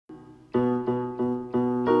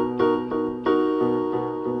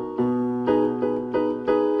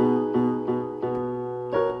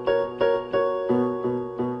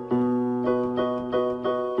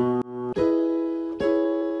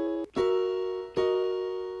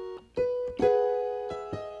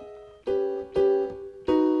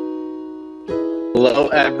Hello,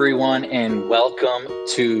 everyone, and welcome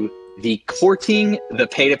to the Courting the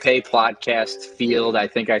Pay-to-Pay podcast field. I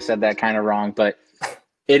think I said that kind of wrong, but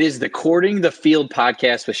it is the Courting the Field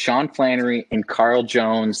podcast with Sean Flannery and Carl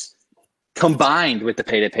Jones, combined with the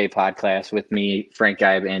Pay-to-Pay podcast with me, Frank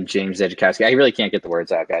Geib, and James Edzikowski. I really can't get the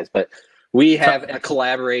words out, guys, but we have a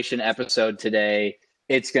collaboration episode today.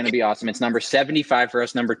 It's going to be awesome. It's number 75 for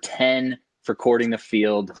us, number 10 for Courting the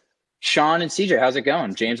Field. Sean and CJ, how's it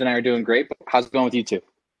going? James and I are doing great. But how's it going with you two?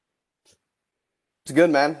 It's good,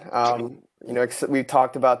 man. We've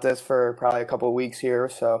talked about this for probably a couple of weeks here,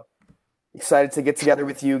 so excited to get together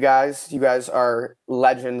with you guys. You guys are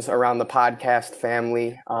legends around the podcast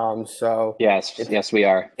family. Yes, we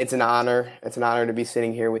are. It's an honor. It's an honor to be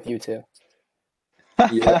sitting here with you two.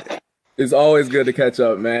 Yeah, it's always good to catch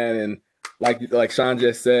up, man. And like Sean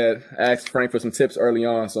just said, I asked Frank for some tips early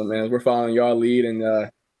on. So, man, we're following y'all lead and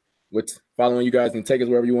with following you guys and take us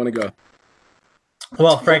wherever you want to go.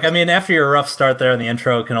 Well, Frank, I mean, after your rough start there in the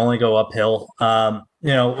intro, it can only go uphill.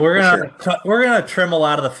 We're gonna trim a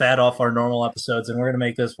lot of the fat off our normal episodes, and we're gonna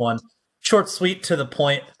make this one short, sweet, to the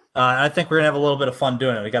point. I think we're gonna have a little bit of fun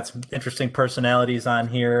doing it. We got some interesting personalities on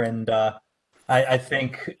here, and I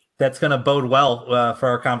think that's gonna bode well for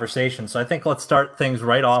our conversation. So I think let's start things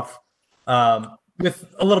right off with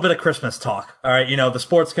a little bit of Christmas talk. All right, the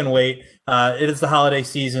sports can wait. It is the holiday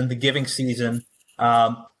season, the giving season.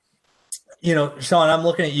 Sean, I'm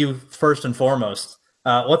looking at you first and foremost.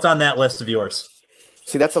 What's on that list of yours?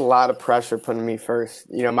 See, that's a lot of pressure putting me first.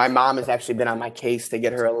 My mom has actually been on my case to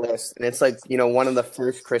get her a list. And it's like, one of the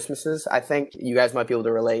first Christmases. I think you guys might be able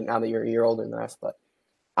to relate now that you're a year older than us, but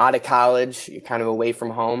out of college, you're kind of away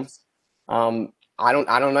from home. I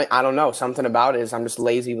don't know. Something about it is I'm just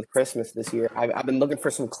lazy with Christmas this year. I've been looking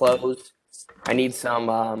for some clothes. I need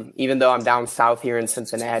some, even though I'm down south here in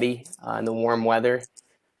Cincinnati in the warm weather,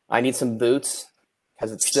 I need some boots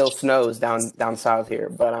because it still snows down south here.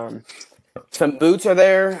 But some boots are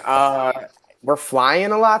there. We're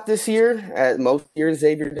flying a lot this year, as most years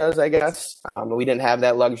Xavier does, I guess. We didn't have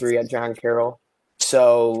that luxury at John Carroll.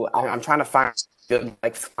 So I'm trying to find good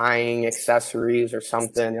flying accessories or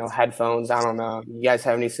something, headphones. I don't know. You guys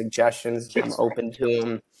have any suggestions? I'm open to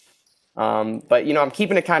them. But I'm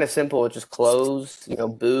keeping it kind of simple with just clothes,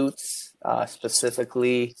 boots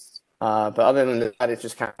specifically. But other than that, it's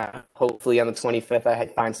just kind of hopefully on the 25th I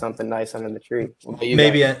find something nice under the tree.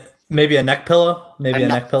 Maybe a neck pillow,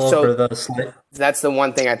 for the sleigh. That's the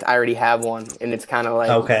one thing I already have one, and it's kind of like,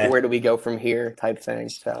 okay, where do we go from here type thing.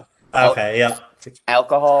 So okay, yeah.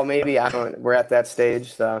 Alcohol, maybe. We're at that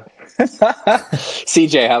stage. So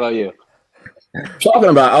CJ, how about you? Talking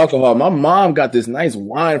about alcohol, my mom got this nice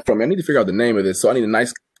wine from me. I need to figure out the name of this. So I need a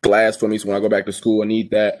nice glass for me. So when I go back to school, I need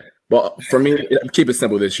that. But for me, keep it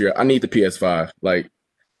simple this year. I need the PS5. Like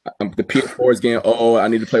the PS4 is getting old. I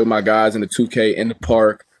need to play with my guys in the 2K in the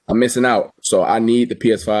park. I'm missing out. So I need the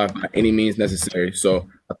PS5 by any means necessary. So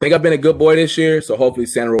I think I've been a good boy this year. So hopefully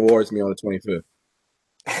Santa rewards me on the 25th.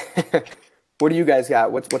 What do you guys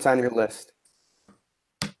got? What's on your list?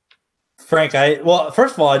 Frank,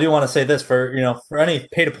 first of all, I do want to say this for any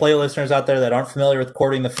pay-to-play listeners out there that aren't familiar with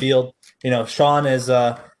Courting the Field. Sean is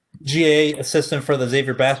a GA assistant for the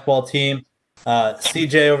Xavier basketball team.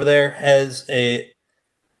 CJ over there has a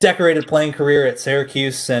decorated playing career at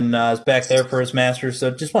Syracuse and is back there for his master's.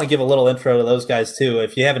 So just want to give a little intro to those guys too.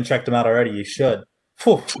 If you haven't checked them out already, you should.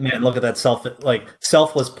 Whew, man, look at that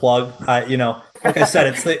selfless plug. Like I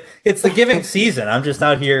said, it's the giving season. I'm just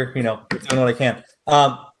out here, doing what I can.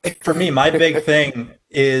 For me, my big thing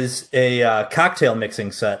is a cocktail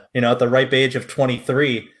mixing set. At the ripe age of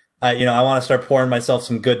 23, I want to start pouring myself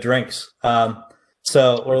some good drinks.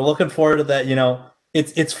 So we're looking forward to that.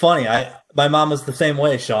 It's funny. My mom was the same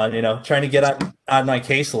way, Sean. Trying to get on my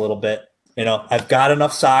case a little bit. I've got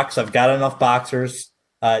enough socks. I've got enough boxers.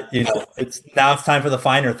 It's time for the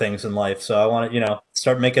finer things in life. So I want to,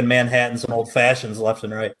 start making Manhattans and old fashions left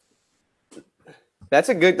and right. That's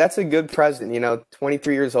a good present.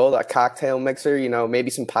 23 years old, a cocktail mixer. Maybe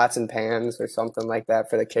some pots and pans or something like that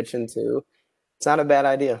for the kitchen too. It's not a bad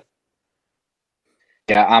idea.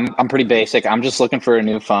 Yeah, I'm pretty basic. I'm just looking for a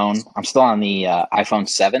new phone. I'm still on the iPhone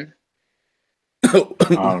 7.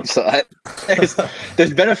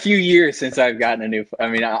 There's been a few years since I've gotten a new.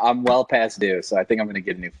 I'm well past due, so I think I'm going to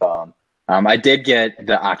get a new phone. I did get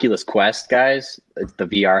the Oculus Quest, guys, the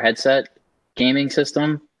VR headset gaming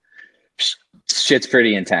system. Shit's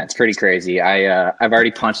pretty intense, pretty crazy. I've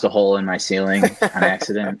already punched a hole in my ceiling on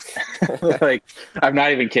accident. I'm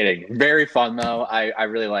not even kidding. Very fun though. I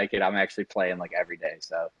really like it. I'm actually playing every day.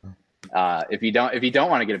 So if you don't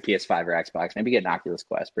want to get a PS5 or Xbox, maybe get an Oculus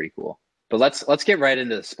Quest. Pretty cool. But let's get right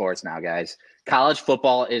into the sports now, guys. college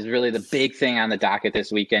football is really the big thing on the docket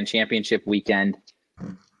this weekend, championship weekend.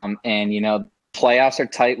 And, playoffs are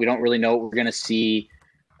tight. We don't really know what we're going to see.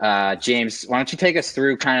 James, why don't you take us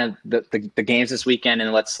through kind of the games this weekend,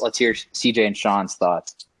 and let's hear CJ and Sean's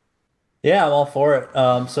thoughts. Yeah, I'm all for it.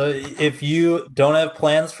 So if you don't have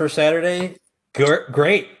plans for Saturday,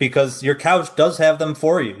 great, because your couch does have them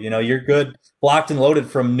for you. You're good, locked and loaded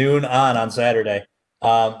from noon on Saturday.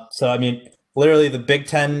 Literally the Big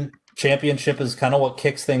Ten championship is kind of what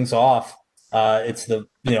kicks things off. It's the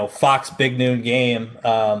Fox Big Noon game.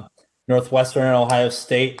 Northwestern and Ohio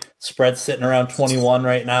State spread sitting around 21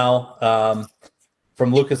 right now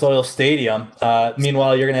from Lucas Oil Stadium.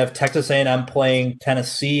 Meanwhile, you're going to have Texas A&M playing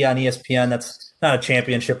Tennessee on ESPN. That's not a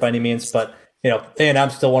championship by any means, but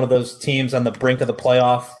A&M's still one of those teams on the brink of the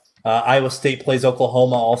playoff. Iowa State plays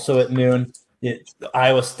Oklahoma also at noon.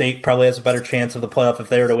 Iowa State probably has a better chance of the playoff if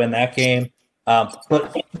they were to win that game.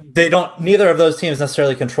 But they don't. Neither of those teams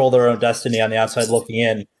necessarily control their own destiny on the outside looking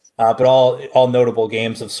in. But all notable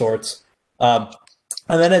games of sorts. And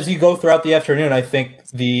then as you go throughout the afternoon, I think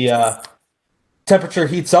the temperature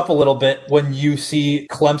heats up a little bit when you see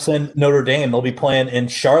Clemson, Notre Dame. They'll be playing in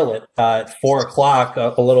Charlotte at 4 o'clock,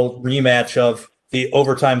 a little rematch of the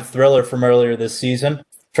overtime thriller from earlier this season.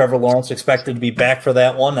 Trevor Lawrence expected to be back for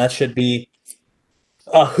that one. That should be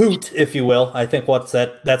a hoot, if you will. I think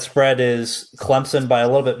that spread is Clemson by a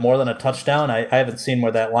little bit more than a touchdown. I haven't seen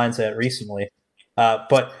where that line's at recently.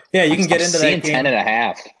 But yeah, you can get into that game.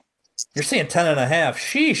 10.5. You're seeing 10.5.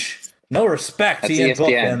 Sheesh. No respect. That's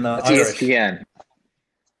ESPN. That's ESPN.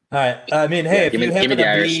 All right. I mean, hey, if you happen to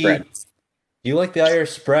be, you like the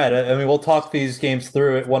Irish spread. I mean, we'll talk these games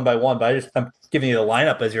through it one by one, but I'm giving you the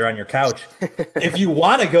lineup as you're on your couch. If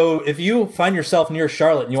you find yourself near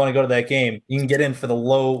Charlotte and you want to go to that game, you can get in for the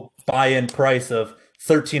low buy-in price of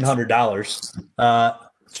 $1,300.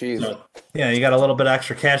 Jeez. So, you got a little bit of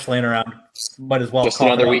extra cash laying around. Might as well. Just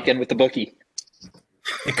another weekend with the bookie.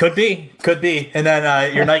 It could be. And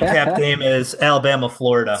then your nightcap game is Alabama,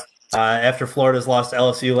 Florida. After Florida's lost to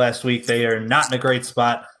LSU last week, they are not in a great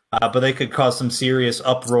spot, but they could cause some serious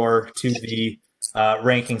uproar to the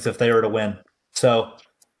rankings if they were to win. So,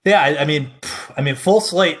 yeah, I mean, full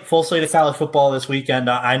slate of college football this weekend.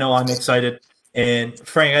 I know I'm excited. And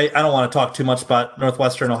Frank, I don't want to talk too much about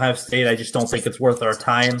Northwestern, Ohio State. I just don't think it's worth our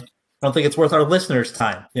time. I don't think it's worth our listeners'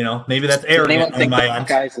 time. Maybe that's arrogant on my end.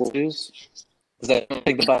 Guys lose? Does that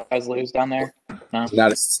think the Buckeyes lose down there? No,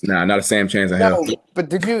 not a Sam chance in hell. No, but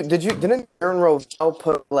didn't Aaron Rovell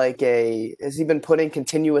put has he been putting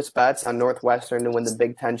continuous bets on Northwestern to win the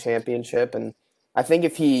Big Ten championship? And I think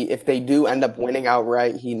if they do end up winning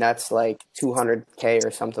outright, he nets like $200K or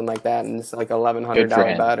something like that, and it's like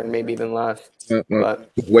 $1,100 bet or maybe even less. But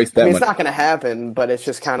waste that. It's not going to happen. But it's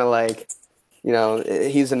just kind of like,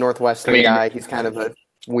 he's a Northwestern guy. He's kind of a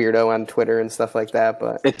weirdo on Twitter and stuff like that.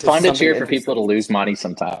 But it's fun to cheer for people to lose money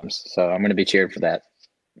sometimes. So I'm going to be cheered for that.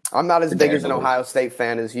 I'm not as big as an Ohio State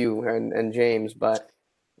fan as you and James, but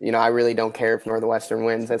I really don't care if Northwestern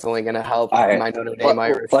wins. That's only going to help my Notre Dame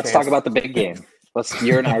Irish. Let's talk about the big game.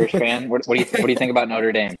 You're an Irish fan. What do you think about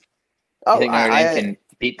Notre Dame? You think Notre Dame can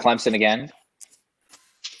beat Clemson again?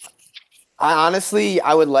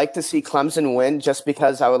 I would like to see Clemson win just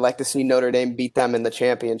because I would like to see Notre Dame beat them in the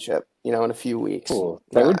championship, in a few weeks. Cool.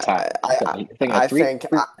 Third time. I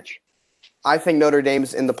think Notre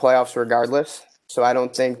Dame's in the playoffs regardless, so I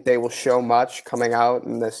don't think they will show much coming out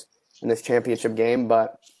in this championship game.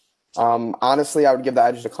 But honestly, I would give the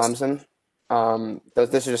edge to Clemson.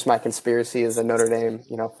 This is just my conspiracy as a Notre Dame,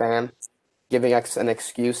 fan, giving an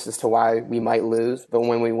excuse as to why we might lose, but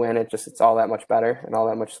when we win, it's all that much better and all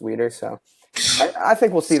that much sweeter. So I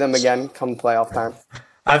think we'll see them again come playoff time.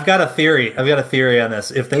 I've got a theory on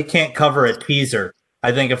this. If they can't cover a teaser,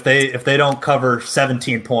 I think if they don't cover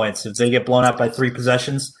 17 points, if they get blown out by 3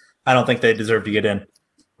 possessions, I don't think they deserve to get in.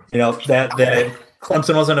 That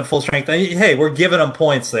Clemson wasn't at full strength. Hey, we're giving them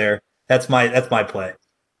points there. That's my play.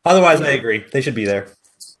 Otherwise, I agree. They should be there.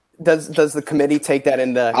 Does the committee take that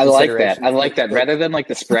into I like that. Rather than like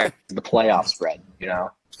the spread, the playoff spread, you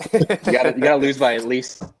gotta lose by at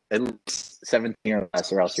least 17 or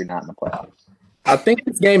less, or else you're not in the playoffs. I think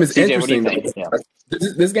this game is CJ, interesting. What do you think?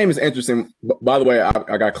 This game is interesting. By the way,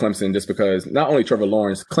 I got Clemson just because not only Trevor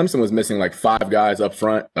Lawrence, Clemson was missing like 5 guys up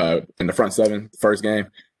front in the front 7 first game.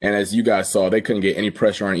 And as you guys saw, they couldn't get any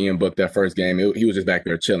pressure on Ian Book that first game. He was just back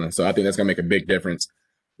there chilling. So I think that's going to make a big difference.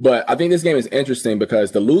 But I think this game is interesting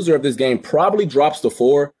because the loser of this game probably drops to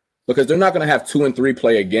 4 because they're not going to have 2 and 3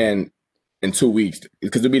 play again in 2 weeks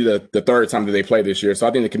because it'll be the third time that they play this year. So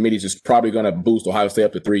I think the committee's just probably going to boost Ohio State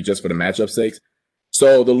up to 3 just for the matchup sakes.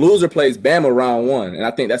 So the loser plays Bama round 1. And I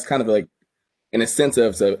think that's kind of like an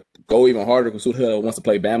incentive to go even harder because Sue Hill wants to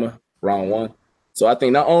play Bama round one. So I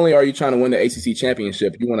think not only are you trying to win the ACC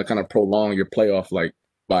championship, you want to kind of prolong your playoff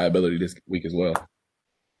viability this week as well.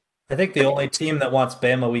 I think the only team that wants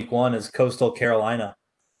Bama week one is Coastal Carolina.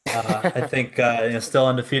 I think still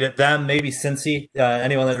undefeated. Them, maybe Cincy.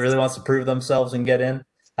 Anyone that really wants to prove themselves and get in.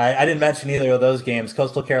 I didn't mention either of those games.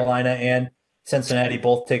 Coastal Carolina and Cincinnati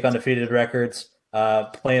both take undefeated records.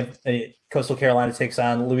 Coastal Carolina takes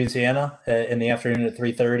on Louisiana in the afternoon at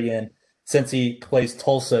 3:30, and Cincy plays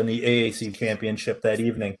Tulsa in the AAC championship that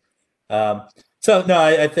evening.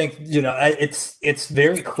 I think it's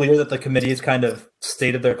very clear that the committee has kind of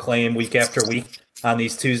stated their claim week after week on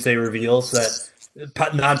these Tuesday reveals that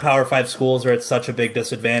non-Power 5 schools are at such a big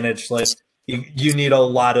disadvantage. Like you need a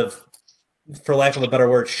lot of, for lack of a better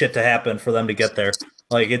word, shit to happen for them to get there.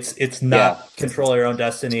 Like it's not control your own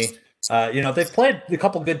destiny. They've played a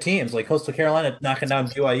couple good teams like Coastal Carolina knocking down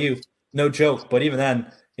BYU, no joke. But even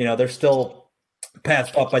then, they're still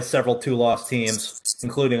passed up by several 2-loss teams,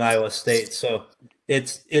 including Iowa State. So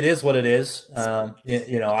it is what it is.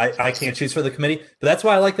 I can't choose for the committee, but that's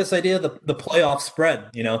why I like this idea of the playoff spread.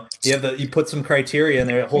 You put some criteria in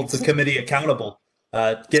there that holds the committee accountable.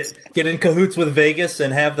 Get in cahoots with Vegas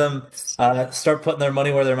and have them start putting their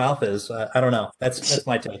money where their mouth is. I don't know. That's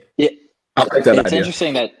my take. Yeah, I like that it's idea.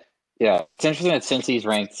 interesting that Cincy's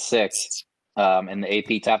ranked 6th in the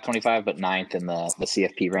AP top 25, but 9th in the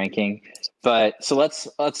CFP ranking. But so let's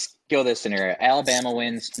go this scenario: Alabama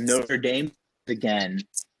wins, Notre Dame again,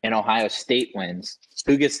 and Ohio State wins.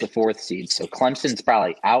 Who gets the 4th seed? So Clemson's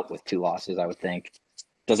probably out with 2 losses, I would think.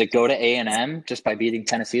 Does it go to A&M just by beating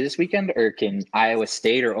Tennessee this weekend, or can Iowa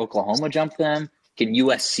State or Oklahoma jump them? Can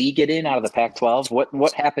USC get in out of the Pac-12?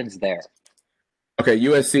 What happens there? Okay,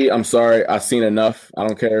 USC, I'm sorry. I've seen enough. I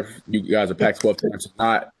don't care if you guys are Pac-12 teams or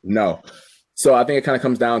not. No. So I think it kind of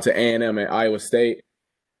comes down to A&M and Iowa State.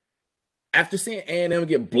 After seeing A&M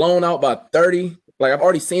get blown out by 30, I've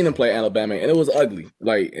already seen them play Alabama, and it was ugly.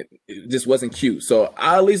 It just wasn't cute. So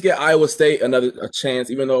I'll at least get Iowa State a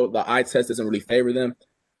chance, even though the eye test doesn't really favor them.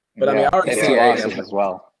 But I already seen A&M as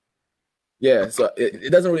well. Yeah, so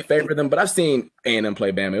it doesn't really favor them, but I've seen A&M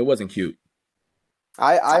play Bama. It wasn't cute.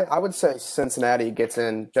 I would say Cincinnati gets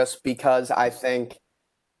in just because I think,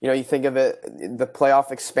 you think of it, the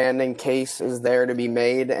playoff expanding case is there to be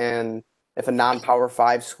made, and if a non-Power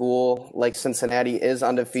 5 school like Cincinnati is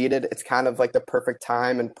undefeated, it's kind of like the perfect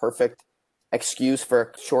time and perfect excuse for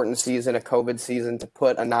a shortened season, a COVID season, to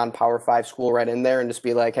put a non-Power 5 school right in there and just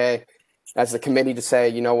be like, hey, as the committee to say,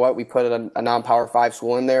 you know what, we put a non-Power 5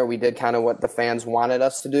 school in there. We did kind of what the fans wanted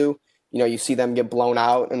us to do. You see them get blown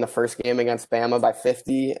out in the first game against Bama by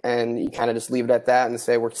 50, and you kind of just leave it at that and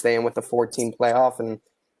say we're staying with the 14 playoff, and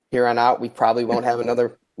here on out we probably won't have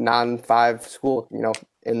another non-5 school,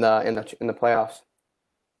 in the playoffs.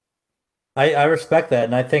 I respect that,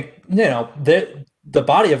 and I think the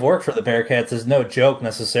body of work for the Bearcats is no joke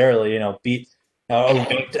necessarily. Beat a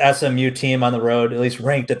ranked SMU team on the road, at least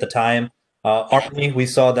ranked at the time. Army, we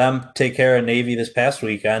saw them take care of Navy this past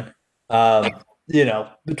weekend.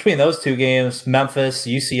 Between those two games, Memphis,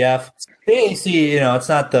 UCF, the AAC, it's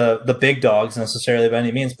not the big dogs necessarily by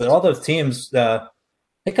any means, but all those teams,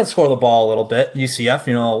 they can score the ball a little bit. UCF,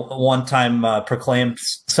 one-time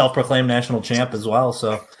self-proclaimed national champ as well.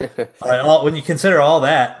 So when you consider all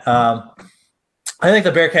that, I think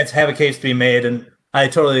the Bearcats have a case to be made, and I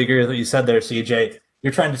totally agree with what you said there, CJ.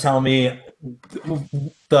 You're trying to tell me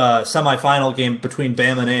the semifinal game between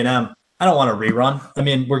Bama and A&M, I don't want a rerun. I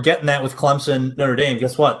mean, we're getting that with Clemson, Notre Dame.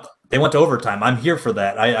 Guess what? They went to overtime. I'm here for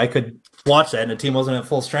that. I could watch that, and the team wasn't at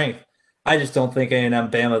full strength. I just don't think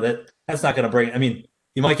A&M, Bama, that's not going to bring it. I mean,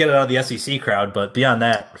 you might get it out of the SEC crowd, but beyond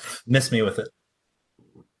that, miss me with it.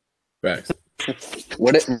 Right.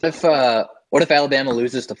 What if Alabama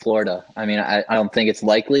loses to Florida? I mean, I don't think it's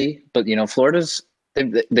likely, but Florida's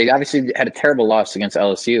they obviously had a terrible loss against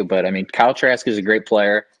LSU, but I mean, Kyle Trask is a great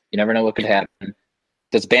player. You never know what could happen.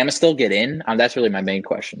 Does Bama still get in? That's really my main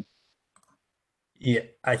question. Yeah,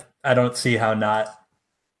 I don't see how not.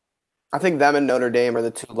 I think them and Notre Dame are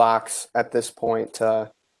the two locks at this point.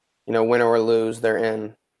 Win or lose, they're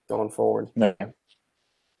in going forward. No.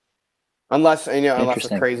 Unless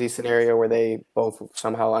a crazy scenario where they both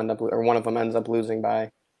somehow end up, or one of them ends up losing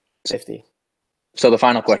by 50. So the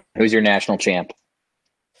final question: who's your national champ?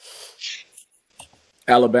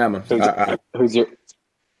 Alabama. Who's your?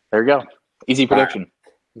 There you go. Easy prediction.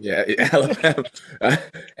 Yeah, Alabama.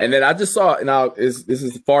 And then I just saw. Now this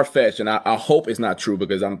is far fetched, and I hope it's not true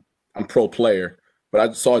because I'm pro player. But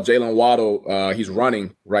I saw Jalen Waddle. He's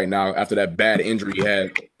running right now after that bad injury he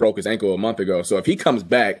had, broke his ankle a month ago. So if he comes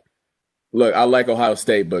back, Look, I like Ohio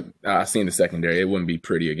State, but I seen the secondary. It wouldn't be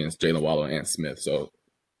pretty against Jalen Waddle and Smith. So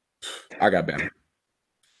I got Bama.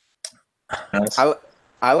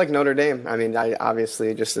 I like Notre Dame. I mean, I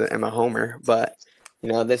obviously just am a homer, but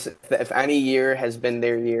this if any year has been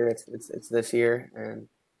their year, it's this year. And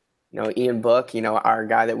Ian Book, our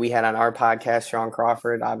guy that we had on our podcast, Sean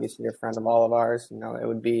Crawford, obviously a friend of all of ours. It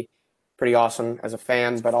would be pretty awesome as a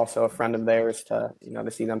fan, but also a friend of theirs to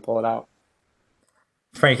to see them pull it out.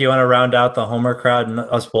 Frank, you want to round out the homer crowd and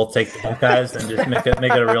us both take the Buckeyes and just make it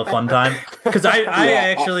a real fun time? Because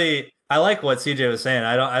I like what CJ was saying.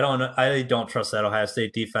 I don't trust that Ohio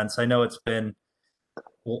State defense. I know it's been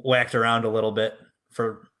whacked around a little bit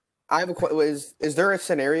for. I have a question. Is there a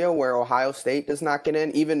scenario where Ohio State does not get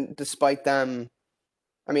in, even despite them?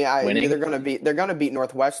 I mean, they're going to beat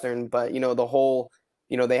Northwestern, but the whole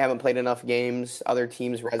they haven't played enough games. Other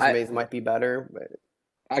teams' resumes might be better. But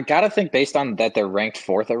I gotta think based on that they're ranked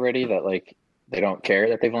fourth already. That they don't care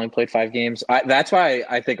that they've only played 5 games. That's why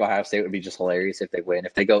I think Ohio State would be just hilarious if they win.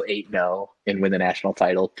 If they go 8-0 and win the national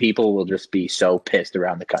title, people will just be so pissed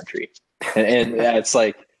around the country, and it's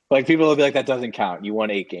like people will be like, that doesn't count. You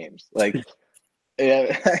won 8 games. Like,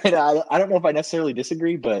 yeah, I don't know if I necessarily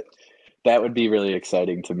disagree, but that would be really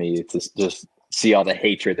exciting to me to just see all the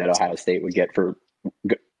hatred that Ohio State would get for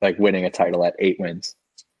winning a title at 8 wins.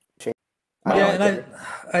 Yeah, and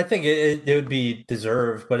I think it would be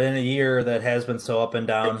deserved, but in a year that has been so up and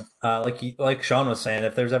down, like Sean was saying,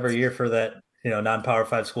 if there's ever a year for that non-Power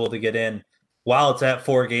 5 school to get in, while it's at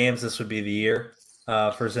 4 games, this would be the year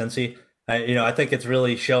for Cincy. I think it's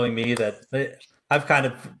really showing me that I've kind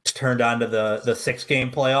of turned on to the 6-game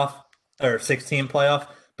playoff or 16 playoff,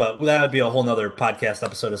 but that would be a whole nother podcast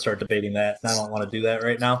episode to start debating that, and I don't want to do that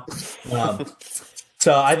right now.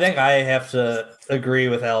 So I think I have to agree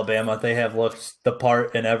with Alabama. They have looked the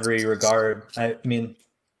part in every regard. I mean,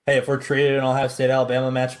 hey, if we're treated an Ohio State-Alabama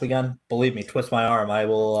matchup again, believe me, twist my arm. I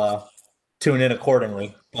will tune in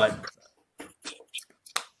accordingly. But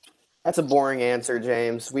that's a boring answer,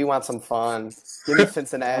 James. We want some fun. Give me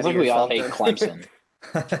Cincinnati. I think we all hate Clemson.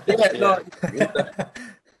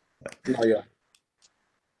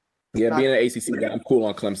 Yeah, being an ACC guy, I'm cool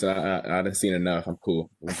on Clemson. I done seen enough. I'm cool.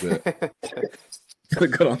 I'm good.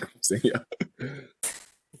 Good on Clemson, yeah.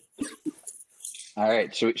 All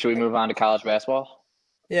right, should we move on to college basketball?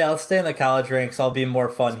 Yeah, I'll stay in the college ranks. I'll be more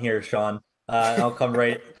fun here, Sean. I'll come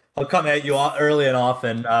at you early and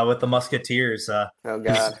often with the Musketeers. Oh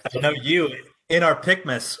God! I know you in our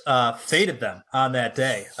Pickmas faded them on that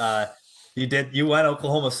day. You went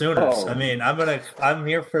Oklahoma Sooners. Oh. I mean, I'm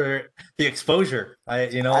here for the exposure. I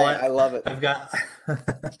love it. I've got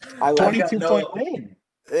 22-point win.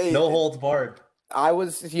 No holds barred. I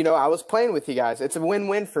was playing with you guys. It's a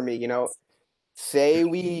win-win for me. Say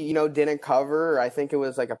we didn't cover. I think it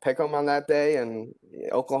was like a pick'em on that day, and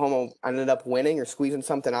Oklahoma ended up winning or squeezing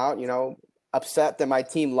something out. Upset that my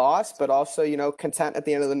team lost, but also content at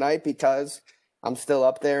the end of the night because I'm still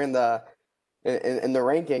up there in the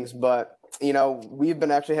rankings. But we've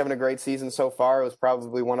been actually having a great season so far. It was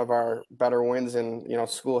probably one of our better wins in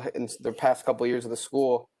school in the past couple of years of the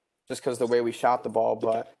school, just because of the way we shot the ball.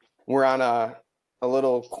 But we're on a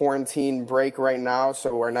little quarantine break right now,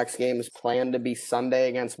 so our next game is planned to be Sunday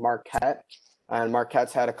against Marquette. And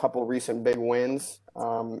Marquette's had a couple recent big wins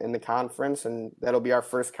in the conference, and that'll be our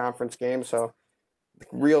first conference game. So the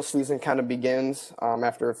real season kind of begins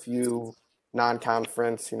after a few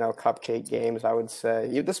non-conference, cupcake games, I would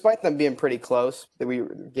say. Despite them being pretty close,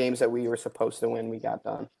 games that we were supposed to win, we got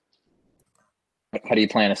done. How do you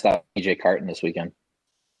plan to stop EJ Carton this weekend?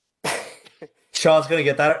 Sean's gonna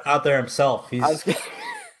get that out there himself. You got to be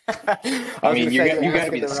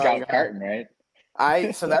the scout Carton,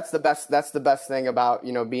 right? So that's the best. That's the best thing about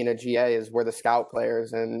being a GA is we're the scout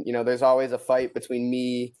players, and there's always a fight between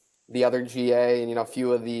me, the other GA, and a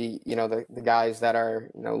few of the the guys that are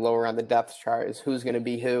lower on the depth chart is who's going to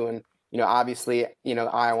be who, and obviously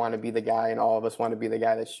I want to be the guy, and all of us want to be the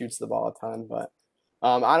guy that shoots the ball a ton, but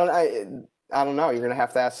I don't know. You're gonna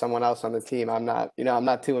have to ask someone else on the team. I'm not, I'm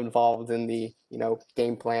not too involved in the,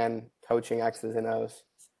 game plan, coaching X's and O's.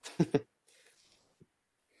 How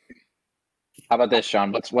about this,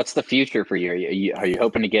 Sean? What's the future for you? Are you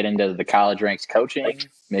hoping to get into the college ranks coaching?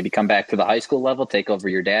 Maybe come back to the high school level, take over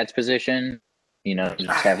your dad's position? Just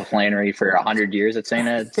have a plan ready for 100 years at St.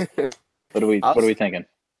 Ed's. What are we thinking?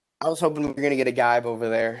 I was hoping we were gonna get a Gibe over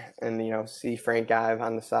there and see Frank Gibe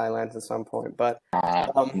on the sidelines at some point, but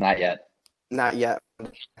not yet. Not yet.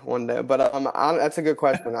 One day. But that's a good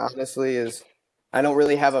question. Honestly, I don't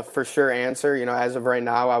really have a for sure answer. As of right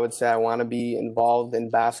now, I would say I want to be involved in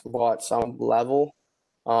basketball at some level.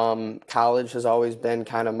 College has always been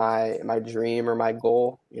kind of my dream or my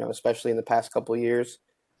goal, especially in the past couple of years.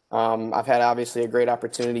 I've had obviously a great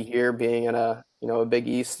opportunity here, being in a Big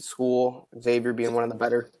East school, Xavier being one of the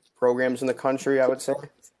better programs in the country, I would say,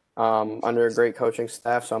 under a great coaching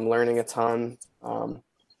staff. So I'm learning a ton.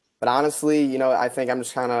 But honestly, I think I'm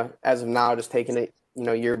just kind of, as of now, just taking it,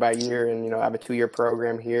 year by year, and I have a 2-year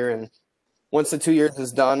program here, and once the 2 years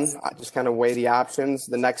is done, I just kind of weigh the options.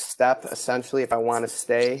 The next step, essentially, if I want to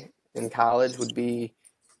stay in college, would be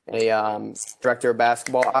a director of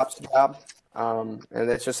basketball ops job. And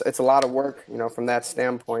it's a lot of work, from that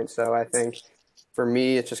standpoint. So I think for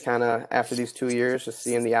me, it's just kind of after these 2 years, just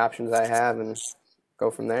seeing the options I have and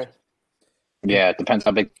go from there. Yeah, it depends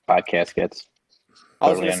how big the podcast gets.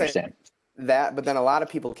 Totally understand that, but then a lot of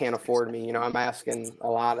people can't afford me. I'm asking a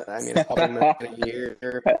lot. A couple million a year.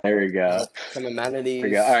 There we go. Some amenities. There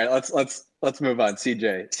we go. All right, let's move on.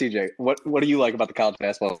 CJ, what do you like about the college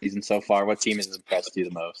basketball season so far? What team has impressed you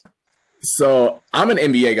the most? So I'm an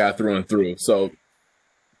NBA guy through and through. So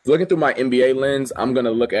looking through my NBA lens, I'm gonna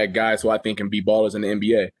look at guys who I think can be ballers in the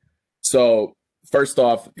NBA. So first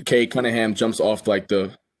off, Cade Cunningham jumps off like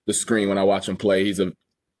the screen when I watch him play. He's a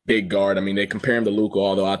big guard. I mean, they compare him to Luka,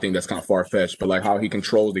 although I think that's kind of far-fetched. But, like, how he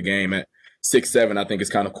controls the game at 6'7", I think is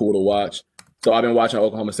kind of cool to watch. So I've been watching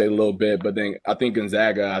Oklahoma State a little bit. But then I think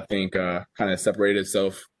Gonzaga, kind of separated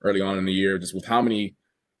itself early on in the year just with how many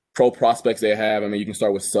pro prospects they have. I mean, you can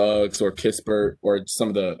start with Suggs or Kispert or some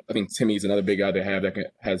of the – I think Timmy's another big guy they have that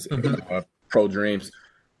has pro dreams.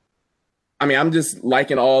 I mean, I'm just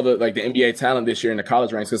liking all the NBA talent this year in the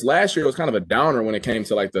college ranks, because last year it was kind of a downer when it came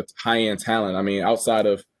to the high-end talent. I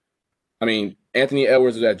mean, Anthony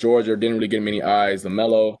Edwards was at Georgia, didn't really get many eyes.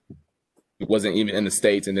 LaMelo wasn't even in the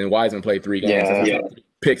States, and then Wiseman played 3 games. Yeah.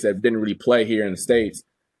 Picks that didn't really play here in the States.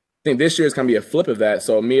 I think this year is going to be a flip of that.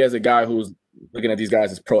 So me as a guy who's looking at these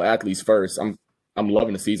guys as pro athletes first, I'm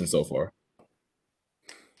loving the season so far.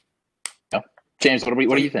 James, what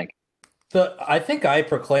do you think? I think I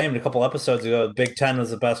proclaimed a couple episodes ago the Big Ten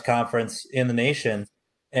was the best conference in the nation,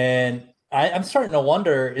 and I'm starting to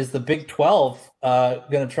wonder, is the Big 12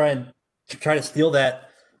 going to try to steal that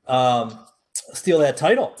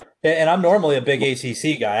title? And I'm normally a big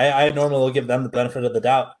ACC guy. I normally will give them the benefit of the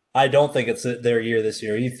doubt. I don't think it's their year this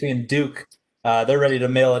year. You've seen Duke; they're ready to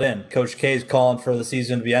mail it in. Coach K is calling for the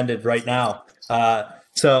season to be ended right now.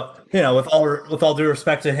 So with all due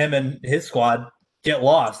respect to him and his squad, get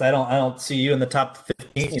lost. I don't see you in the top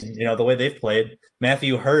 15. The way they've played.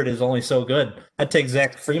 Matthew Hurt is only so good. I'd take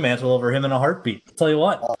Zach Fremantle over him in a heartbeat. I'll tell you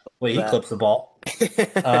what. Wait, he clips the ball.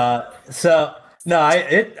 So no,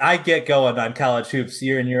 I get going on college hoops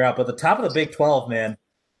year in, year out. But the top of the Big 12, man,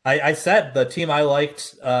 I said the team I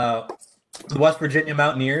liked, the West Virginia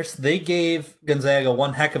Mountaineers, they gave Gonzaga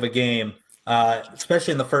one heck of a game,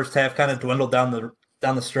 especially in the first half. Kind of dwindled down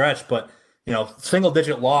the stretch, but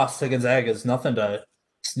single-digit loss to Gonzaga is nothing to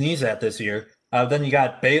sneeze at this year. Then you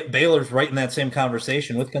got Baylor's right in that same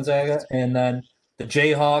conversation with Gonzaga, and then the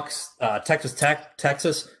Jayhawks, Texas Tech,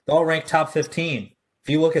 Texas, they all ranked top 15. If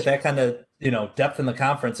you look at that kind of depth in the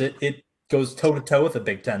conference, it goes toe-to-toe with the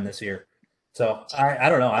Big Ten this year. So I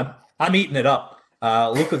don't know. I'm eating it up.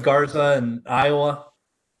 Luka Garza and Iowa.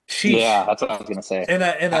 Sheesh. Yeah, that's what I was going to say. And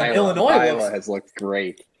Iowa has looked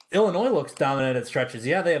great. Illinois looks dominant at stretches.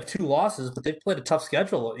 Yeah, they have 2 losses, but they've played a tough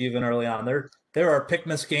schedule even early on. They're our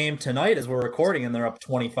Pickmas game tonight as we're recording, and they're up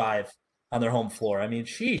 25 on their home floor. I mean,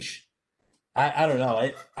 sheesh. I don't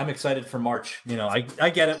know. I'm excited for March. I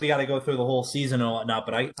get it. We got to go through the whole season and whatnot,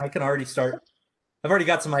 but I can already start. I've already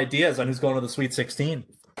got some ideas on who's going to the Sweet 16.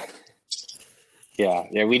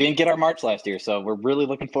 Yeah, we didn't get our March last year, so we're really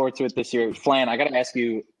looking forward to it this year. Flan, I got to ask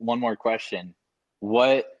you one more question.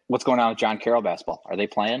 What's going on with John Carroll basketball? Are they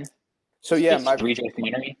playing? So yeah, my 3J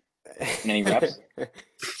community. Any reps?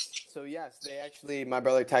 So yes, they actually. My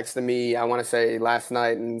brother texted me. I want to say last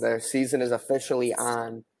night, and their season is officially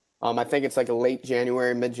on. I think it's like a late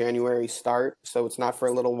January, mid-January start, so it's not for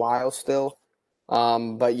a little while still.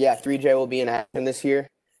 But yeah, 3J will be in action this year.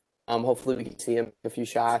 Hopefully we can see him a few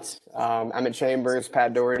shots. Emmett Chambers,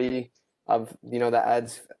 Pat Doherty of the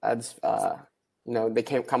Eds. They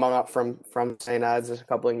come up from St. Ed's. There's a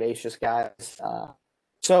couple of Ignatius guys.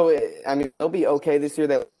 So they'll be okay this year.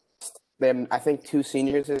 They have, I think, 2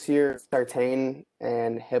 seniors this year, Sartain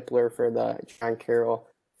and Hippler for the John Carroll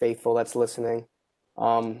faithful that's listening.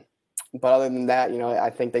 But other than that, I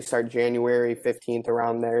think they start January 15th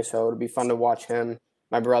around there. So it'll be fun to watch him,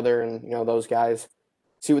 my brother, and those guys.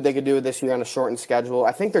 See what they could do this year on a shortened schedule.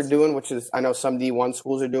 I think they're doing, which is I know some D1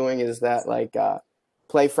 schools are doing, is that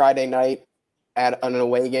play Friday night at an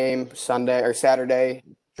away game Sunday or Saturday,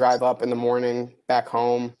 drive up in the morning, back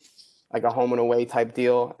home, like a home and away type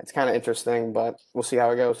deal. It's kind of interesting, but we'll see how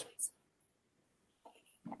it goes.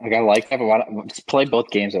 Like I like that, but just play both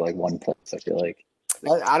games at like one place. I feel like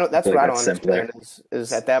I don't. That's I feel what I like don't that's simpler. understand.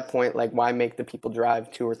 Is at that point, like, why make the people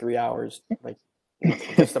drive 2 or 3 hours, like,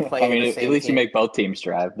 just to play? I mean, in the at same least you team? make both teams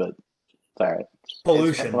drive, but it's all right.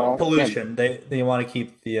 Pollution, Well, pollution. They want to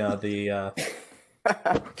keep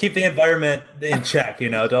keep the environment in check.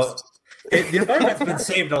 Don't. The environment's been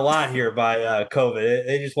saved a lot here by COVID.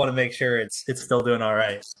 They just want to make sure it's still doing all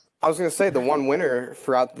right. I was going to say the one winner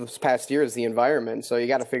throughout this past year is the environment. So you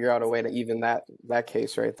got to figure out a way to even that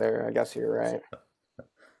case right there. I guess you're right.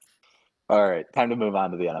 All right, time to move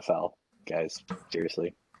on to the NFL, guys.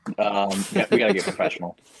 Seriously, we got to get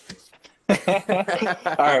professional. All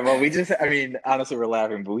right. Well, honestly, we're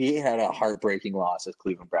laughing, but we had a heartbreaking loss as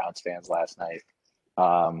Cleveland Browns fans last night.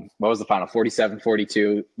 What was the final?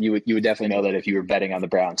 47-42. You would definitely know that if you were betting on the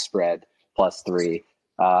Browns spread +3.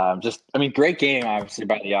 Great game, obviously,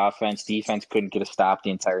 by the offense. Defense couldn't get a stop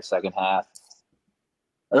the entire second half.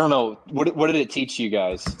 I don't know. What did it teach you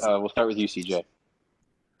guys? We'll start with you, CJ.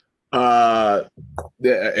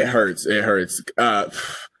 It hurts. It hurts.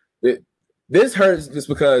 This hurts just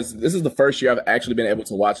because this is the first year I've actually been able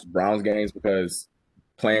to watch the Browns games, because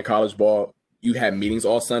playing college ball, you had meetings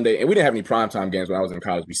all Sunday, and we didn't have any primetime games when I was in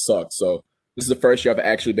college. We sucked. So this is the first year I've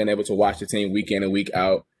actually been able to watch the team week in and week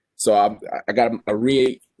out. So I got a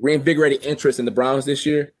reinvigorated interest in the Browns this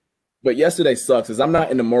year. But yesterday sucks, because I'm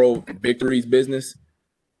not in the moral victories business.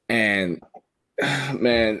 And,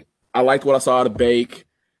 man, I liked what I saw out of Bake.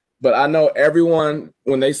 But I know everyone,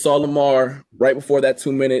 when they saw Lamar right before that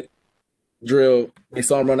 2-minute drill, they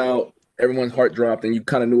saw him run out, everyone's heart dropped, and you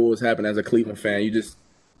kind of knew what was happening as a Cleveland fan. You just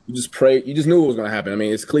prayed. You just knew what was going to happen. I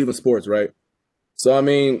mean, it's Cleveland sports, right? So, I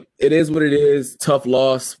mean, it is what it is. Tough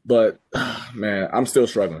loss, but, man, I'm still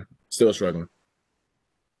struggling.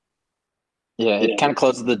 Yeah, it kind of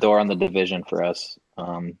closes the door on the division for us.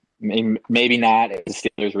 Maybe not if the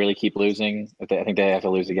Steelers really keep losing. I think they have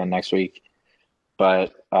to lose again next week.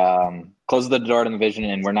 But closes the door on the division,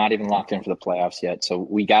 and we're not even locked in for the playoffs yet. So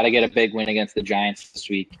we got to get a big win against the Giants this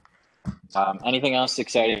week. Anything else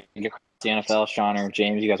exciting across the NFL, Sean or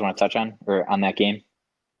James, you guys want to touch on that game?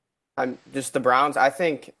 Just the Browns. I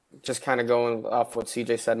think, just kind of going off what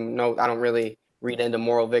CJ said, no, I don't really read into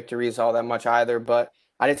moral victories all that much either. But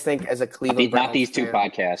I just think as a Cleveland Browns not these two fan,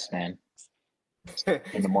 podcasts, man.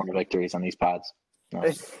 And the moral victories on these pods. No.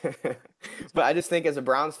 But I just think as a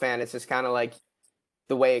Browns fan, it's just kind of like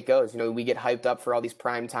the way it goes. We get hyped up for all these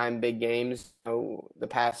primetime big games. The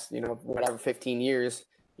past, 15 years,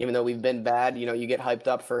 even though we've been bad, you get hyped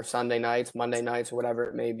up for Sunday nights, Monday nights, or whatever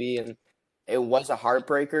it may be. And it was a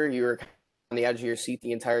heartbreaker. You were on the edge of your seat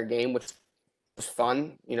the entire game, which was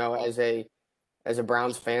fun, as a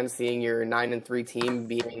Browns fan, seeing your 9-3 team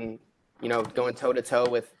being, going toe to toe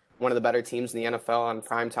with one of the better teams in the NFL on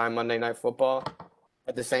primetime Monday Night Football.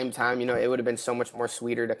 At the same time, it would have been so much more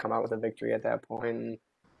sweeter to come out with a victory at that point. And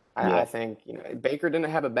I think, Baker didn't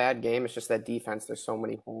have a bad game. It's just that defense, there's so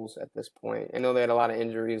many holes at this point. I know they had a lot of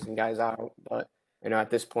injuries and guys out, but, at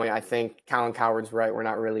this point, I think Colin Cowherd's right. We're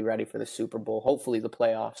not really ready for the Super Bowl. Hopefully the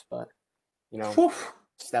playoffs, but,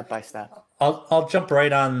 step by step. I'll jump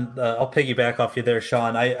right on. I'll piggyback off you there,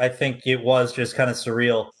 Sean. I think it was just kind of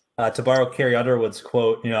surreal. To borrow Carrie Underwood's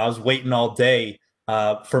quote, I was waiting all day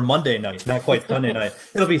for Monday night, not quite Sunday night.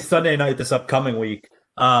 It'll be Sunday night this upcoming week.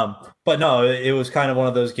 But no, it was kind of one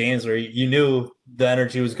of those games where you knew the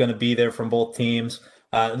energy was going to be there from both teams.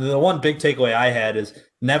 The one big takeaway I had is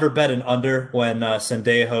never bet an under when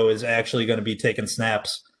Sendejo is actually going to be taking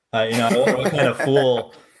snaps. What kind of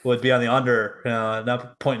fool would be on the under,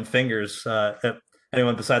 not pointing fingers at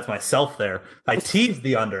anyone besides myself there. I teased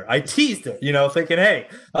the under. I teased it, thinking, hey,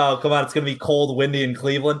 come on, it's going to be cold, windy in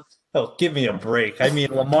Cleveland. Oh, give me a break. I mean,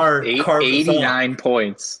 Lamar carved 89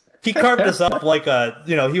 points. He carved this up like he had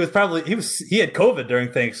COVID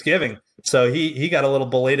during Thanksgiving, so he got a little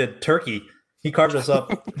belated turkey. He carved us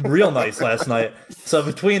up real nice last night. So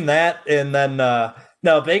between that and then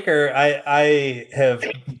Baker, I have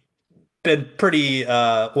been pretty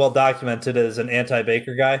well documented as an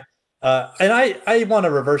anti-Baker guy. And I want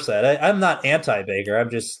to reverse that. I'm not anti-Baker.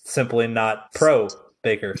 I'm just simply not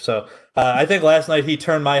pro-Baker. So I think last night he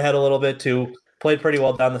turned my head a little bit too. Played pretty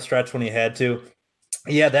well down the stretch when he had to.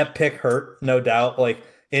 Yeah, that pick hurt, no doubt. Like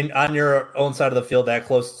on your own side of the field, that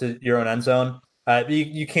close to your own end zone,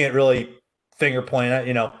 you can't really finger point at.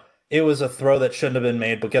 It was a throw that shouldn't have been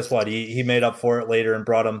made. But guess what? He made up for it later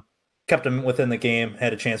and kept him within the game,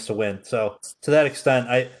 had a chance to win. So to that extent,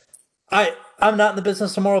 I'm not in the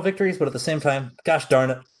business of moral victories, but at the same time, gosh darn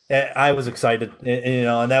it, I was excited,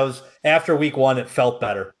 and that was after week one. It felt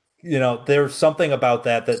better. There was something about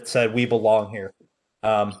that said we belong here.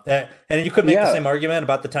 And you could make the same argument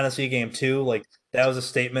about the Tennessee game too. Like that was a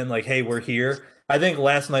statement, like, "Hey, we're here." I think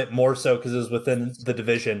last night more so because it was within the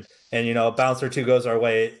division, and a bounce or two goes our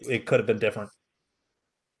way, it could have been different.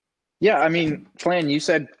 Yeah, I mean, Flan, you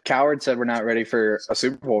said Coward said we're not ready for a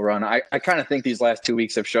Super Bowl run. I kind of think these last 2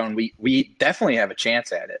 weeks have shown we definitely have a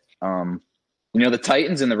chance at it. The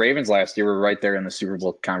Titans and the Ravens last year were right there in the Super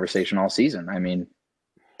Bowl conversation all season. I mean,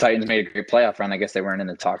 Titans made a great playoff run. I guess they weren't in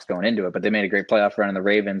the talks going into it, but they made a great playoff run, and the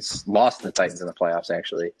Ravens lost to the Titans in the playoffs,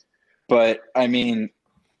 actually. But, I mean,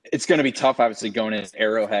 it's going to be tough, obviously, going into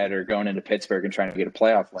Arrowhead or going into Pittsburgh and trying to get a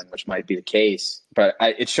playoff win, which might be the case. But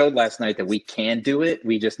it showed last night that we can do it.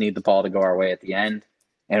 We just need the ball to go our way at the end.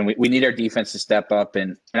 And we need our defense to step up.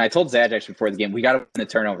 And I told Zaj actually before the game, we got to win the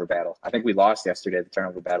turnover battle. I think we lost yesterday, the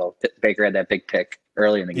turnover battle. Baker had that big pick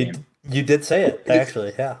early in the game. You did say it,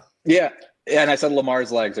 actually, yeah. Yeah. And I said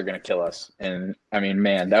Lamar's legs are going to kill us. And, I mean,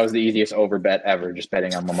 man, that was the easiest over bet ever, just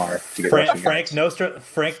betting on Lamar. To get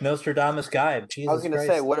Frank Nostradamus guy. Jesus I was going to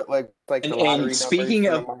say, what like the lottery and speaking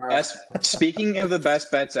of the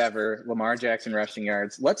best bets ever, Lamar Jackson rushing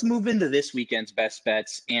yards, let's move into this weekend's best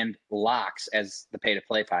bets and locks, as the Pay to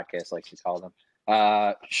Play podcast likes to call them.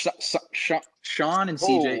 Sean and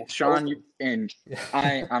CJ, and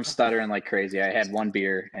I'm stuttering like crazy. I had one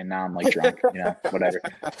beer and now I'm like drunk, whatever.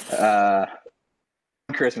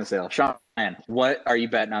 Christmas sale. Sean, what are you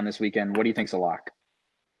betting on this weekend? What do you think's a lock?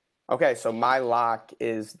 Okay, so my lock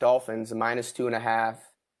is Dolphins -2.5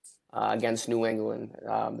 against New England.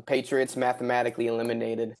 The Patriots mathematically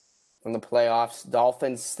eliminated from the playoffs.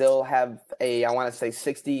 Dolphins still have I want to say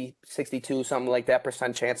 60, 62, something like that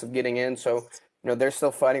 % chance of getting in. So, they're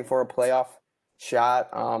still fighting for a playoff shot.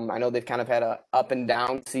 I know they've kind of had a up and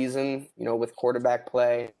down season, with quarterback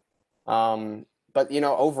play. But,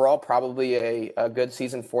 overall, probably a good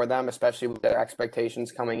season for them, especially with their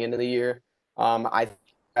expectations coming into the year. I think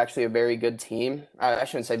actually a very good team. I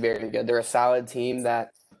shouldn't say very good. They're a solid team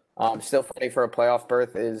that still fighting for a playoff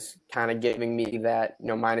berth is kind of giving me that,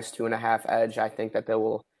 -2.5 edge. I think that they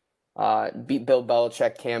will beat Bill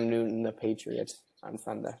Belichick, Cam Newton, the Patriots on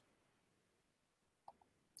Sunday.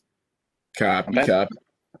 Copy.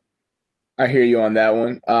 I hear you on that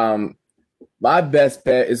one. My best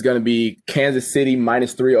bet is going to be Kansas City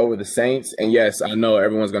 -3 over the Saints. And yes, I know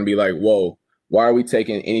everyone's going to be like, whoa, why are we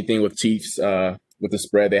taking anything with Chiefs with the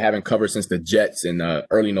spread? They haven't covered since the Jets in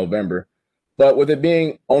early November. But with it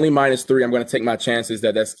being only -3, I'm going to take my chances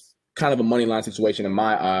that's kind of a money line situation in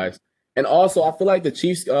my eyes. And also, I feel like the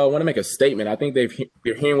Chiefs want to make a statement. I think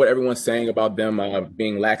they're hearing what everyone's saying about them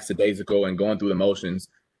being lackadaisical and going through the motions.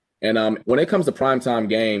 And when it comes to primetime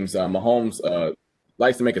games, Mahomes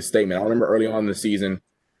likes to make a statement. I remember early on in the season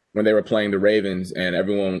when they were playing the Ravens and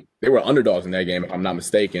they were underdogs in that game, if I'm not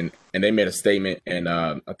mistaken, and they made a statement and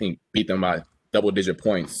I think beat them by double-digit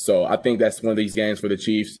points. So I think that's one of these games for the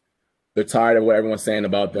Chiefs. They're tired of what everyone's saying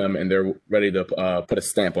about them, and they're ready to put a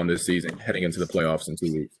stamp on this season heading into the playoffs in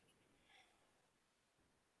 2 weeks.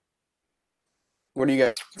 What do you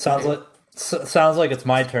got? Sounds like it's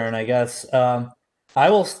my turn, I guess. I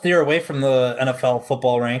will steer away from the NFL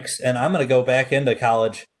football ranks, and I'm going to go back into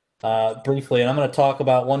college briefly, and I'm going to talk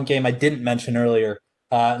about one game I didn't mention earlier,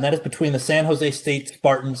 and that is between the San Jose State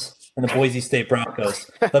Spartans and the Boise State Broncos.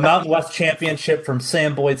 The Mountain West Championship from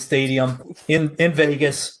Sam Boyd Stadium in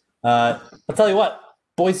Vegas. I'll tell you what,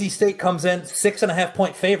 Boise State comes in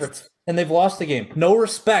 6.5-point favorites, and they've lost the game. No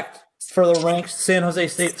respect for the ranked San Jose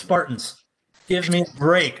State Spartans. Give me a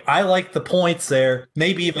break. I like the points there,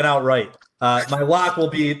 maybe even outright. My lock will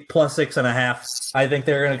be +6.5. I think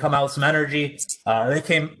they're going to come out with some energy. They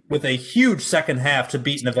came with a huge second half to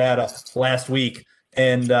beat Nevada last week.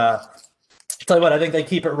 And I'll tell you what, I think they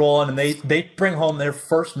keep it rolling, and they bring home their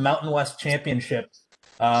first Mountain West championship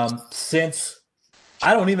since,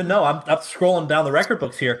 I don't even know. I'm scrolling down the record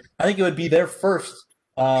books here. I think it would be their first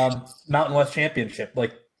Mountain West championship.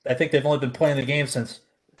 Like, I think they've only been playing the game since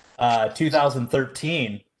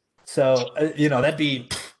 2013. So, that'd be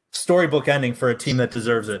storybook ending for a team that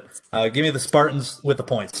deserves it. Give me the Spartans with the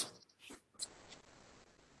points.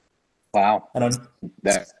 Wow.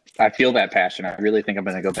 I feel that passion. I really think I'm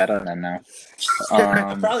going to go bet on them now.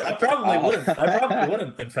 I probably wouldn't. I probably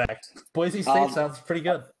wouldn't, in fact. Boise State sounds pretty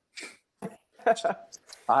good.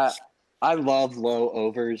 I love low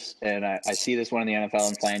overs, and I see this one in the NFL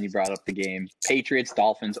and Plan. You brought up the game. Patriots,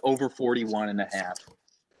 Dolphins, over 41.5.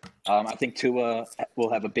 I think Tua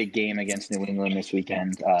will have a big game against New England this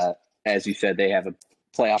weekend. As you said, they have a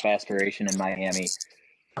playoff aspiration in Miami.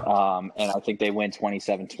 And I think they win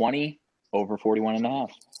 27-20 over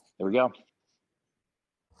 41.5. There we go.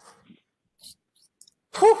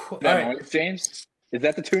 Whew. All Is that right. noise, James? Is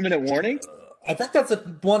that the 2-minute warning? I think that's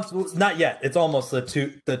not yet. It's almost the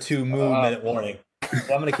 2 minute warning. So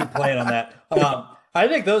I'm going to keep playing on that. I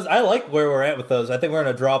think I like where we're at with those. I think we're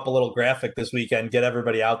going to drop a little graphic this weekend, get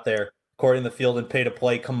everybody out there, according to the field and pay to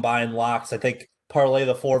play, combine locks. I think parlay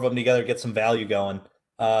the 4 of them together, get some value going.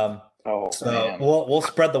 So man. we'll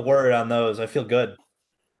spread the word on those. I feel good.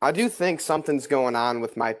 I do think something's going on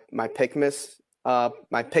with my Pickmas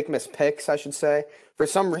picks, I should say. For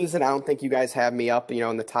some reason, I don't think you guys have me up,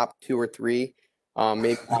 in the top 2 or 3.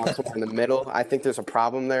 Maybe also in the middle. I think there's a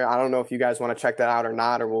problem there. I don't know if you guys want to check that out or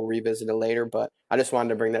not, or we'll revisit it later. But I just wanted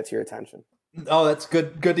to bring that to your attention. Oh, that's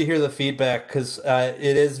good. Good to hear the feedback because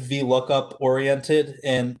it is VLOOKUP oriented,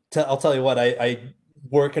 and I'll tell you what, I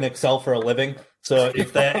work in Excel for a living. So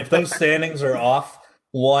if those standings are off,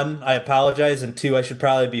 1, I apologize, and 2, I should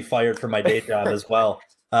probably be fired from my day job as well.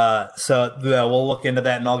 So we'll look into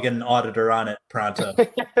that, and I'll get an auditor on it pronto.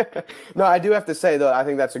 No, I do have to say though, I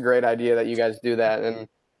think that's a great idea that you guys do that, and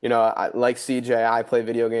like CJ, I play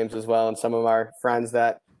video games as well, and some of our friends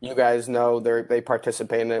that you guys know, they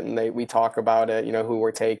participate in it, and we talk about it, who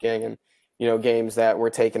we're taking, and games that we're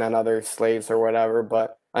taking on other slates or whatever.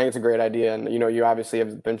 But I think it's a great idea, and you obviously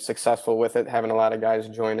have been successful with it, having a lot of guys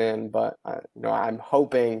join in. But I'm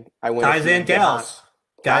hoping I win. Guys and gals.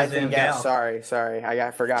 Guys and gals. Sorry. I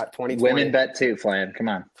forgot 2020. Women bet too, Flan. Come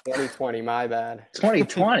on. 2020, my bad.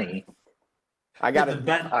 2020. I got They've been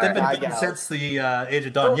betting since the age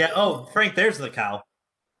of dawn. Yeah. Oh, Frank, there's the cow.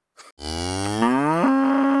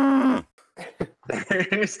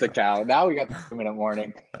 There's the cow. Now we got the 2-minute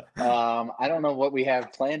warning. I don't know what we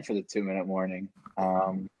have planned for the 2-minute warning.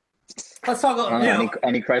 Let's talk about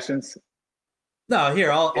any questions? No,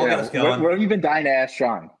 here I'll get us going. What have you been dying to ask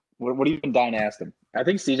Sean? What have you been dying to ask him? I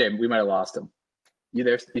think CJ, we might have lost him. You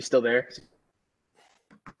there? You still there?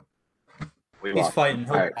 He's fighting.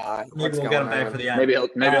 All right. Maybe we'll get him back for the end.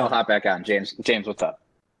 Maybe I'll hop back on. James, what's up?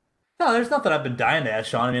 No, there's nothing I've been dying to ask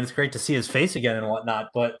Sean. I mean, it's great to see his face again and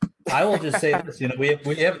whatnot. But I will just say this: we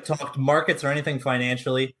haven't talked markets or anything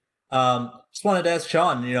financially. Just wanted to ask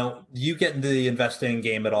Sean. Do you get into the investing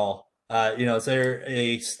game at all? Is there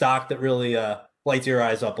a stock that really lights your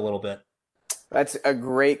eyes up a little bit? That's a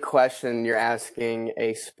great question. You're asking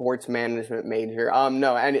a sports management major.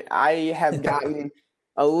 No, and I have gotten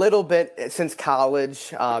a little bit since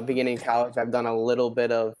college, beginning college. I've done a little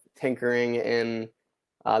bit of tinkering in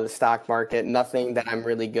the stock market. Nothing that I'm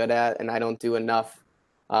really good at, and I don't do enough,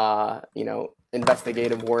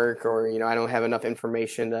 investigative work, or I don't have enough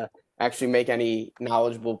information to actually make any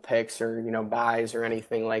knowledgeable picks or buys or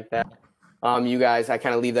anything like that. You guys, I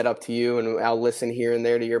kind of leave that up to you, and I'll listen here and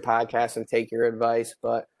there to your podcast and take your advice.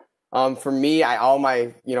 But for me, all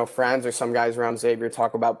my friends or some guys around Xavier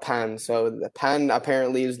talk about Penn. So the Penn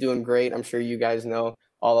apparently is doing great. I'm sure you guys know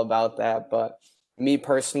all about that. But me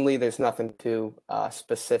personally, there's nothing too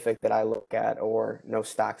specific that I look at, or no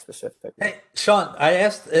stock specific. Hey, Sean, I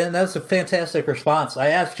asked, and that's a fantastic response. I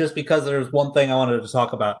asked just because there's one thing I wanted to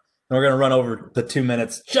talk about, and we're going to run over the 2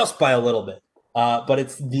 minutes just by a little bit. But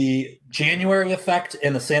it's the January effect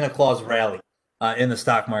and the Santa Claus rally in the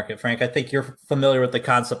stock market. Frank, I think you're familiar with the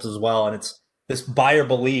concepts as well. And it's this buyer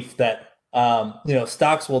belief that,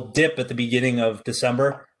 stocks will dip at the beginning of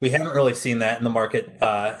December. We haven't really seen that in the market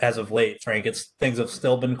as of late, Frank. Things have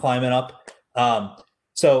still been climbing up.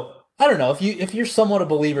 So I don't know if you're somewhat a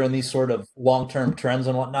believer in these sort of long-term trends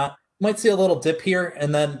and whatnot, you might see a little dip here,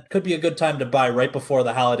 and then could be a good time to buy right before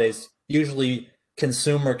the holidays. Usually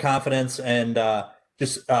consumer confidence and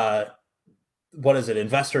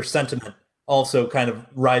investor sentiment also kind of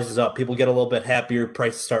rises up. People get a little bit happier,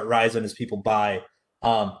 prices start rising as people buy.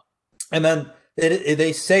 And then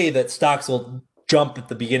they say that stocks will jump at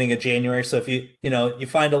the beginning of January. So if you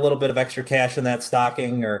find a little bit of extra cash in that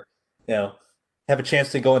stocking, or have a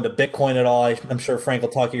chance to go into Bitcoin at all, I'm sure Frank will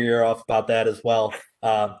talk your ear off about that as well.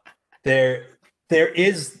 There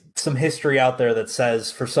is some history out there that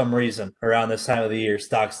says for some reason around this time of the year,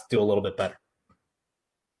 stocks do a little bit better.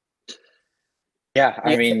 Yeah,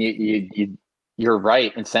 I mean, you're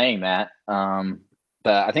right in saying that.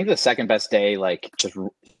 But I think the second best day, just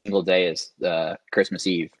single day, is Christmas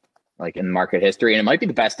Eve, in market history. And it might be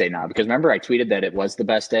the best day now, because remember I tweeted that it was the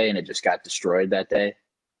best day and it just got destroyed that day.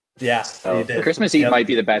 Yeah, so Christmas Eve might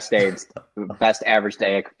be the best day, best average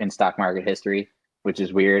day in stock market history, which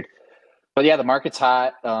is weird. But yeah, the market's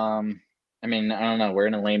hot. I mean, I don't know. We're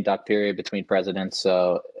in a lame duck period between presidents,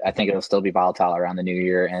 so I think it'll still be volatile around the new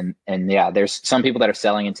year. And yeah, there's some people that are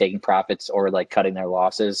selling and taking profits, or cutting their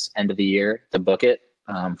losses end of the year to book it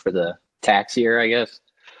for the tax year, I guess.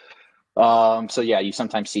 So yeah, you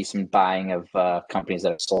sometimes see some buying of companies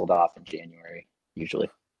that have sold off in January, usually.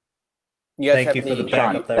 You guys Thank have you for the any?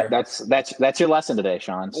 backup there. That's your lesson today,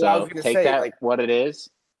 Sean. Well, I was So gonna take say, that like, what it is.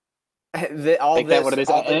 all Take that what this, it is.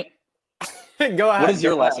 all And this. Go ahead. what is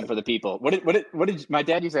your go lesson ahead. for the people? What did my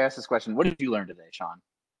dad used to ask this question? What did you learn today, Sean?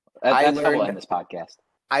 I That's how we'll learned. end this podcast.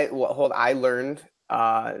 I learned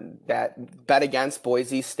that bet against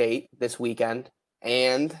Boise State this weekend,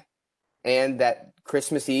 and that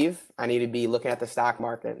Christmas Eve I need to be looking at the stock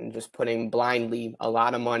market and just putting blindly a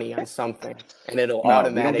lot of money on something, and it'll No, we don't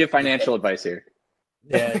automatically give financial hit. advice here.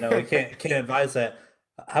 Yeah, no, we can't advise that.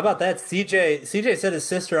 How about that? CJ said his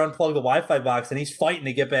sister unplugged the Wi-Fi box, and he's fighting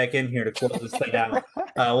to get back in here to close this thing out.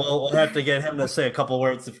 We'll have to get him to say a couple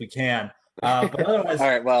words if we can. But otherwise, All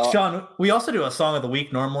right. Well, Sean, we also do a song of the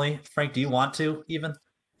week normally. Frank, do you want to even?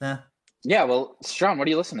 Nah. yeah. Well, Sean, what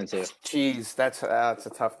are you listening to? Jeez, that's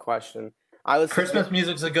a tough question. I was Christmas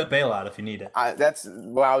music's a good bailout if you need it. That's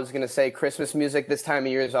what I was gonna say. Christmas music this time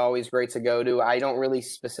of year is always great to go to. I don't really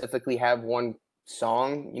specifically have one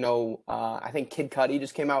song. I think Kid Cudi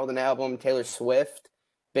just came out with an album. Taylor Swift,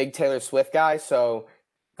 big Taylor Swift guy. So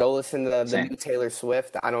go listen to the Same. new Taylor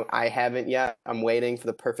Swift. I haven't yet. I'm waiting for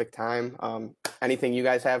the perfect time. Anything you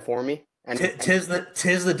guys have for me? Tis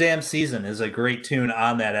the damn season is a great tune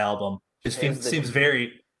on that album. Just seems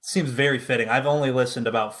very fitting. I've only listened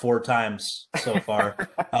about 4 times so far,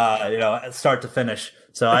 start to finish.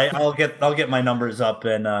 So I'll get my numbers up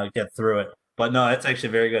and get through it. But no, it's actually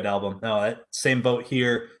a very good album. No, same boat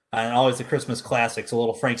here. And always the Christmas classics, a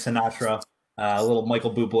little Frank Sinatra, a little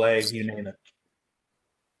Michael Bublé, you name it.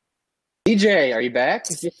 DJ, are you back?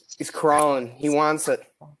 He's crawling. He wants it.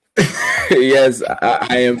 Yes,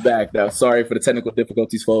 I am back now. Sorry for the technical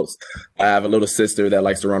difficulties, folks. I have a little sister that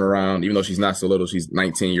likes to run around, even though she's not so little. She's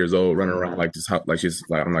 19 years old, running around like she's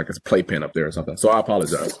like I'm like a playpen up there or something. So I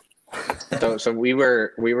apologize. So we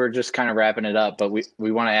were just kind of wrapping it up, but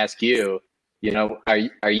we want to ask you. Are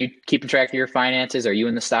you keeping track of your finances? Are you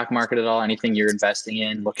in the stock market at all? Anything you're investing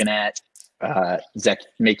in, looking at? Does that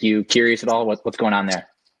make you curious at all? What's going on there?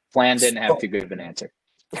 Flan didn't have too good of an answer.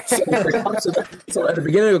 So at the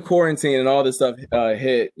beginning of quarantine and all this stuff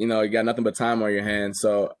hit, you got nothing but time on your hands.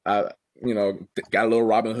 So I, got a little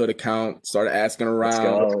Robinhood account, started asking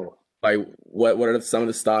around, like what are some of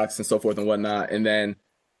the stocks and so forth and whatnot, and then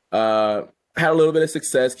had a little bit of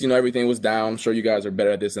success. Everything was down. I'm sure you guys are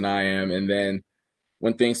better at this than I am. And then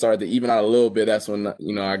when things started to even out a little bit, that's when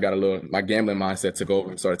I got my gambling mindset took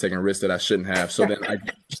over and started taking risks that I shouldn't have. So then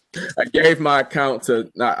I gave my account to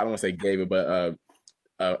I don't want to say gave it, but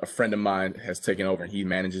a friend of mine has taken over and he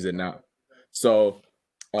manages it now. So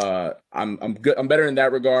I'm good. I'm better in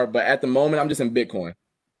that regard. But at the moment, I'm just in Bitcoin.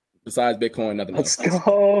 Besides Bitcoin, nothing else. Let's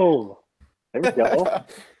go. There we go.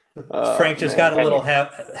 Frank just got a little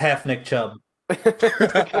half Nick Chubb. Nick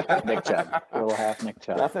Chubb. A little half Nick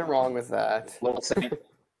Chubb. Nothing wrong with that. Little Saint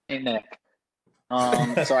Nick.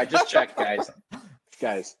 So I just checked,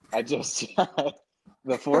 guys. I just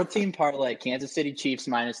the 14 parlay: Kansas City Chiefs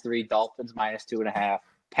 -3, Dolphins -2.5,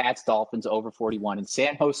 Pats Dolphins over 41, and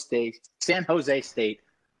San Jose State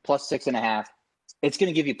 +6.5. It's going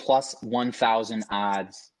to give you plus 1,000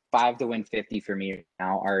 odds, 5 to win 50 for me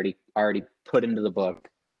now. Already put into the book.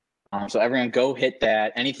 So everyone, go hit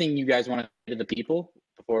that. Anything you guys want to say to the people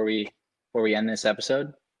before we end this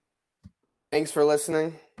episode? Thanks for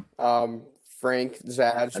listening. Frank,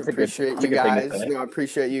 Zad, appreciate you guys. I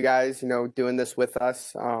appreciate you guys, doing this with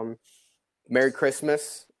us. Merry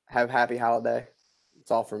Christmas. Have happy holiday.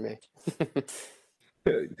 It's all for me.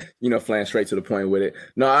 Flan straight to the point with it.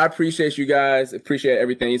 No, I appreciate you guys. Appreciate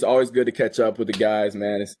everything. It's always good to catch up with the guys,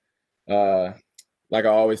 man. It's like I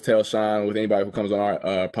always tell Sean, with anybody who comes on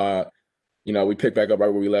our pod, we pick back up right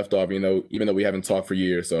where we left off, even though we haven't talked for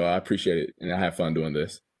years. So I appreciate it, and I have fun doing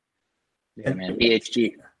this. Yeah, man.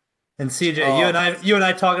 BHG. And CJ, you and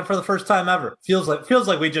I talking for the first time ever. Feels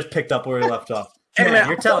like we just picked up where we left off. Hey, man,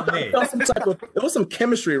 you're telling me. There was some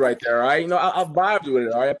chemistry right there, all right? I vibed with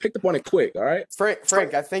it, all right? I picked up on it quick, all right?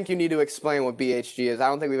 Frank, I think you need to explain what BHG is. I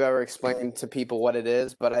don't think we've ever explained to people what it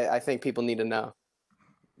is, but I think people need to know.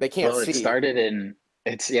 They can't see. It started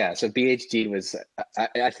so BHG was,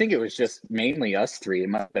 I think it was just mainly us three. It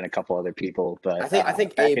might have been a couple other people, but I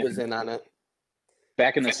think Abe was in on it.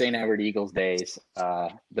 Back in the St. Edward Eagles days,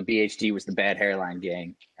 the BHG was the bad hairline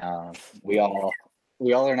gang. We all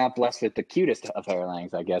are not blessed with the cutest of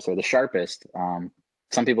hairlines, I guess, or the sharpest.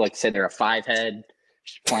 Some people like to say they're a 5-head.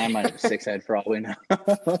 Plan might have 6-head for all we know.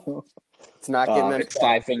 It's not getting it's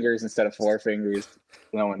 5 fingers instead of 4 fingers.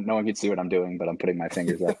 No one can see what I'm doing, but I'm putting my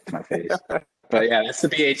fingers up to my face. But yeah, that's the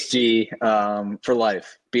BHG for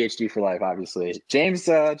life. BHG for life, obviously. James,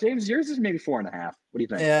 yours is maybe 4.5. What do you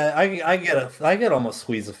think? Yeah, I get almost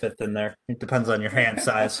squeeze a fifth in there. It depends on your hand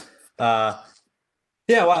size.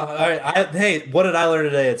 Yeah, wow. All right. Hey, what did I learn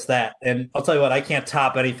today? It's that, and I'll tell you what, I can't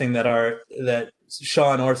top anything that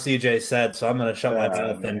Sean or CJ said. So I'm going to shut my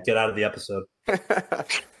mouth and get out of the episode.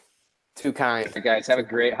 Too kind. All right, guys, have a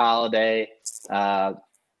great holiday. I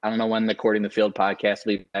don't know when the Courting the Field podcast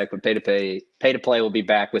will be back, but Pay to Play will be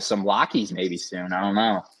back with some Lockies maybe soon. I don't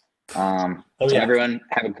know. So everyone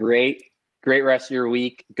have a great rest of your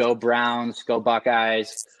week. Go Browns, go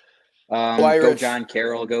Buckeyes. Go John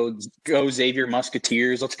Carroll, go Xavier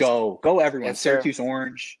Musketeers. Let's go everyone. Yes, Syracuse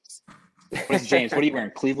Orange. What is James? What are you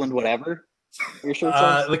wearing? Cleveland, whatever. Your shirt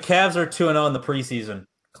says? The Cavs are 2-0 in the preseason.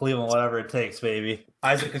 Cleveland, whatever it takes, baby.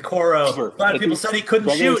 Isaac Okoro. A lot of people said he couldn't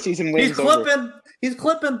shoot. He's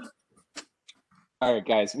clipping. All right,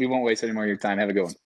 guys. We won't waste any more of your time. Have a good one.